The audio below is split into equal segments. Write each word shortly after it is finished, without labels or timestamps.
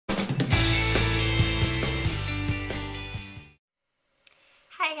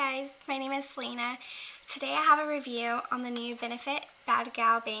Hi guys, my name is Selena. Today I have a review on the new Benefit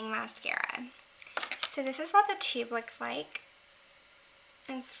BADgal Bang Mascara. So this is what the tube looks like.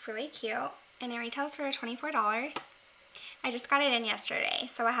 It's really cute and it retails for $24. I just got it in yesterday,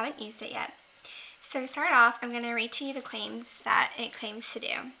 so I haven't used it yet. So to start off, I'm going to read to you the claims that it claims to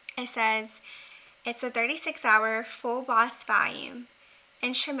do. It says, it's a 36-hour full blast volume.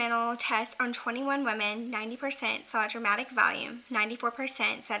 Instrumental test on 21 women, 90% saw dramatic volume,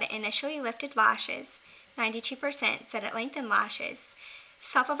 94% said it initially lifted lashes, 92% said it lengthened lashes.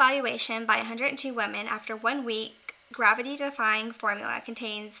 Self-evaluation by 102 women after 1 week, gravity-defying formula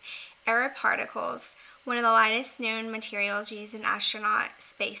contains air particles, one of the lightest known materials used in astronaut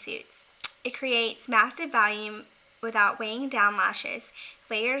spacesuits. It creates massive volume without weighing down lashes,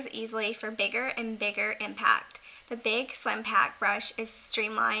 layers easily for bigger and bigger impact. The big Slim Pack brush is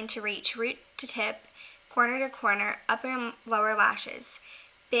streamlined to reach root to tip, corner to corner, upper and lower lashes.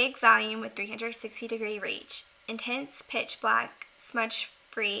 Big volume with 360-degree reach. Intense pitch black,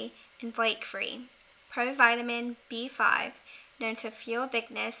 smudge-free, and flake-free. Provitamin B5, known to fuel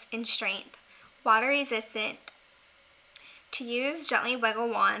thickness and strength. Water-resistant. To use, gently wiggle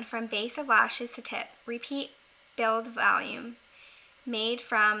wand from base of lashes to tip. Repeat build volume. Made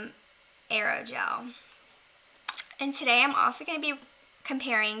from aerogel. And today I'm also going to be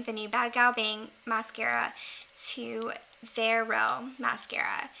comparing the new BADgal Bang Mascara to their Whirl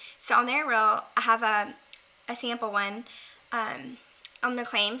Mascara. So on their Whirl, I have a sample one. On the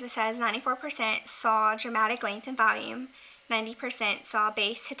claims, it says 94% saw dramatic length and volume, 90% saw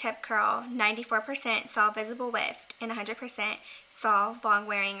base to tip curl, 94% saw visible lift, and 100% saw long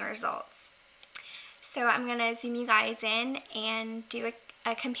wearing results. So I'm going to zoom you guys in and do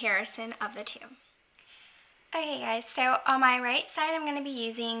a comparison of the two. Okay guys, so on my right side I'm going to be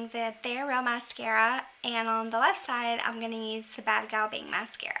using the Whirl Mascara, and on the left side I'm going to use the BADgal Bang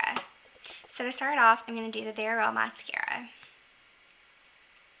Mascara. So to start off, I'm going to do the Whirl Mascara.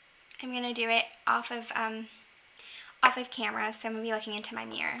 I'm going to do it off of camera, so I'm going to be looking into my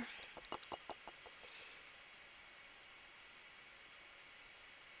mirror.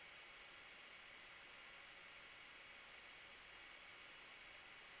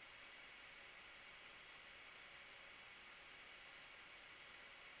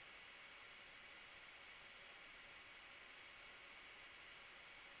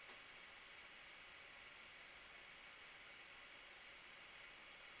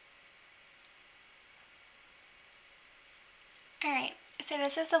 Alright, so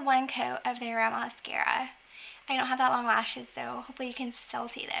this is the one coat of the Whirl Mascara. I don't have that long lashes, so hopefully you can still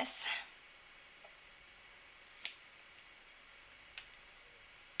see this.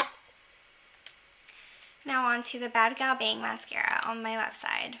 Now on to the BADgal Bang Mascara on my left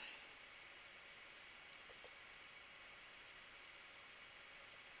side.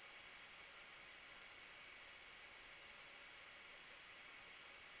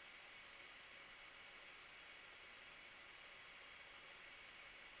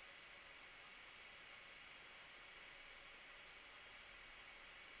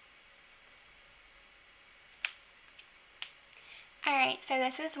 Alright, so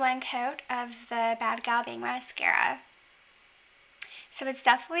this is one coat of the BADgal Bang Mascara. So it's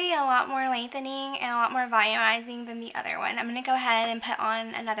definitely a lot more lengthening and a lot more volumizing than the other one. I'm going to go ahead and put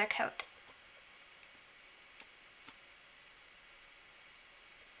on another coat.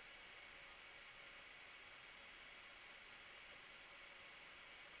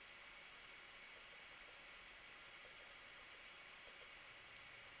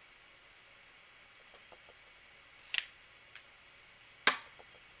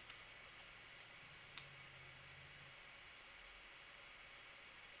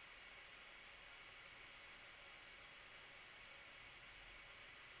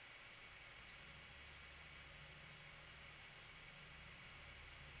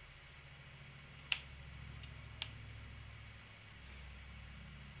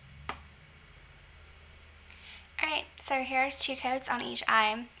 Alright, so here's two coats on each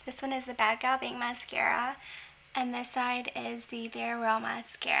eye. This one is the BADgal Bang Mascara, and this side is the Whirl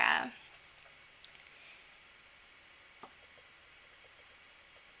Mascara.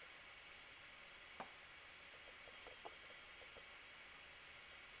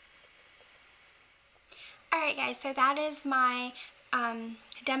 Alright guys, so that is my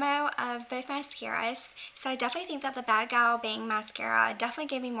demo of both mascaras. So I definitely think that the BADgal Bang Mascara definitely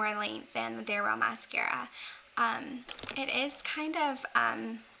gave me more length than the Whirl Mascara. It is kind of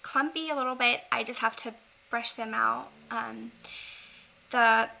clumpy a little bit. I just have to brush them out.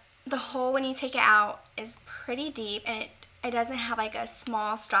 The hole when you take it out is pretty deep, and it doesn't have like a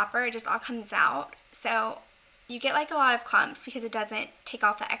small stopper. It just all comes out. So you get like a lot of clumps because it doesn't take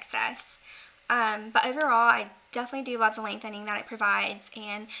off the excess. But overall, I definitely do love the lengthening that it provides,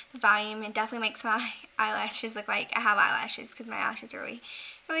 and the volume. It definitely makes my eyelashes look like I have eyelashes, because my eyelashes are really,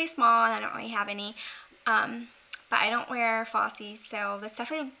 really small and I don't really have any. But I don't wear falsies, so this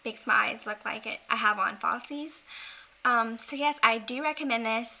definitely makes my eyes look like I have on falsies. So yes, I do recommend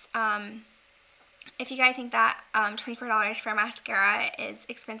this. If you guys think that $24 for a mascara is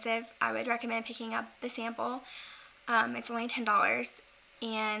expensive, I would recommend picking up the sample. It's only $10,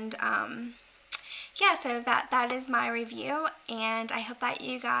 and yeah, so that is my review, and I hope that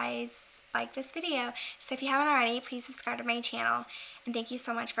you guys like this video. So if you haven't already, please subscribe to my channel, and thank you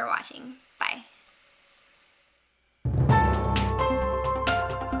so much for watching.